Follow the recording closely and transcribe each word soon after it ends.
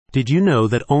Did you know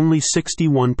that only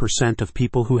 61% of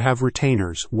people who have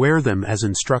retainers wear them as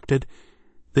instructed?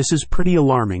 This is pretty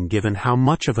alarming given how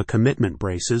much of a commitment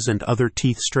braces and other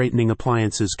teeth straightening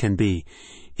appliances can be.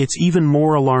 It's even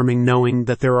more alarming knowing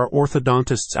that there are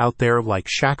orthodontists out there like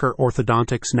Shacker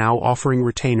Orthodontics now offering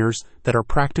retainers that are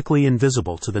practically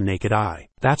invisible to the naked eye.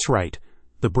 That's right.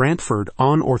 The Brantford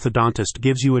orthodontist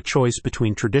gives you a choice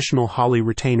between traditional Holly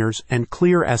retainers and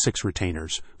clear Essix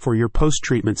retainers for your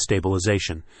post-treatment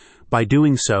stabilization. By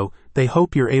doing so, they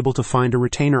hope you're able to find a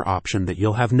retainer option that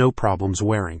you'll have no problems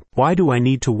wearing. Why do I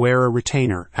need to wear a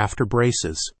retainer after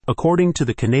braces? According to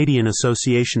the Canadian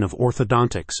Association of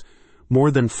Orthodontics,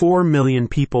 more than 4 million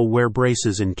people wear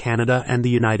braces in Canada and the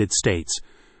United States.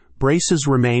 Braces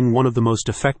remain one of the most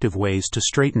effective ways to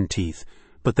straighten teeth,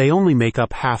 but they only make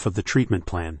up half of the treatment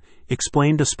plan,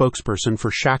 explained a spokesperson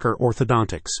for Shacker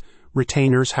Orthodontics.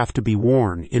 Retainers have to be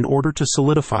worn in order to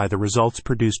solidify the results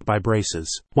produced by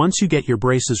braces. Once you get your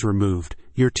braces removed,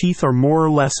 your teeth are more or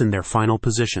less in their final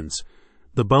positions.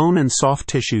 The bone and soft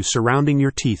tissue surrounding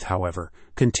your teeth, however,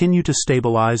 continue to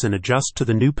stabilize and adjust to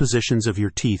the new positions of your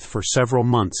teeth for several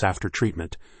months after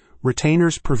treatment.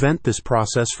 Retainers prevent this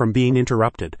process from being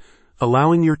interrupted,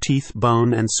 allowing your teeth,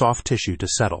 bone, and soft tissue to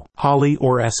settle. Holly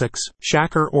or Essix,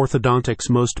 Shacker Orthodontics'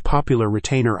 most popular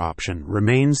retainer option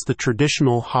remains the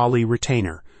traditional Holly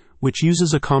retainer, which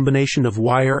uses a combination of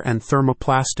wire and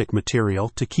thermoplastic material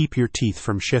to keep your teeth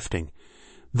from shifting.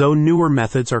 Though newer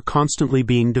methods are constantly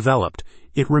being developed,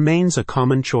 it remains a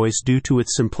common choice due to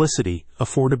its simplicity,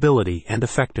 affordability, and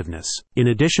effectiveness. In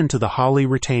addition to the Holly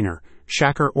retainer,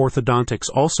 Shacker Orthodontics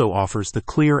also offers the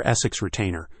clear Essix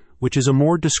retainer, which is a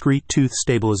more discreet tooth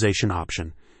stabilization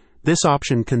option. This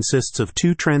option consists of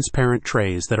 2 transparent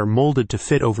trays that are molded to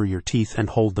fit over your teeth and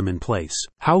hold them in place.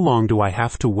 How long do I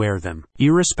have to wear them?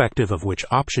 Irrespective of which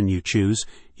option you choose,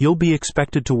 you'll be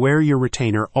expected to wear your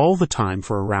retainer all the time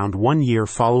for around 1 year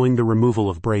following the removal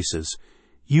of braces.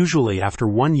 Usually after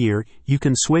 1 year, you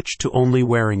can switch to only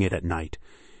wearing it at night.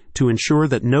 To ensure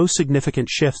that no significant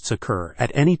shifts occur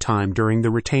at any time during the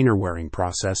retainer wearing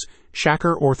process,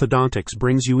 Shacker Orthodontics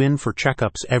brings you in for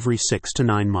checkups every 6 to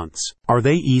 9 months. Are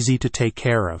they easy to take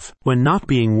care of? When not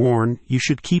being worn, you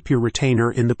should keep your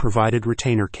retainer in the provided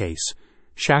retainer case.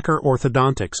 Shacker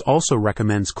Orthodontics also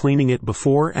recommends cleaning it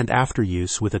before and after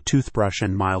use with a toothbrush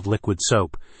and mild liquid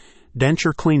soap.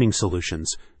 Denture cleaning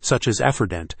solutions, such as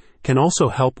Effordent, can also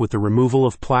help with the removal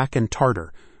of plaque and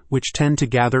tartar, which tend to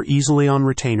gather easily on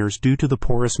retainers due to the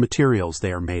porous materials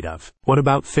they are made of. What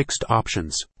about fixed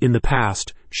options? In the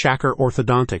past, Shacker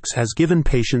Orthodontics has given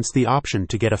patients the option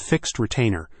to get a fixed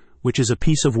retainer, which is a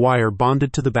piece of wire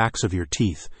bonded to the backs of your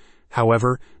teeth.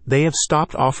 However, they have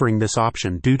stopped offering this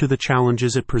option due to the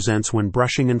challenges it presents when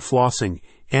brushing and flossing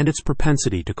and its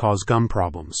propensity to cause gum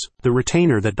problems. The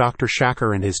retainer that Dr.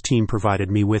 Shacker and his team provided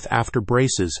me with after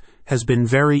braces has been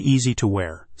very easy to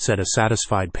wear, said a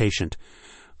satisfied patient.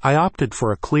 I opted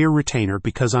for a clear retainer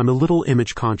because I'm a little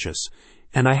image conscious,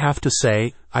 and I have to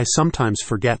say, I sometimes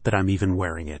forget that I'm even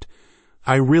wearing it.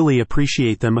 I really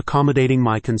appreciate them accommodating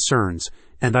my concerns,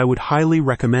 and I would highly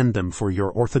recommend them for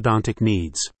your orthodontic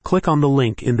needs. Click on the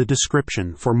link in the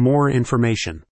description for more information.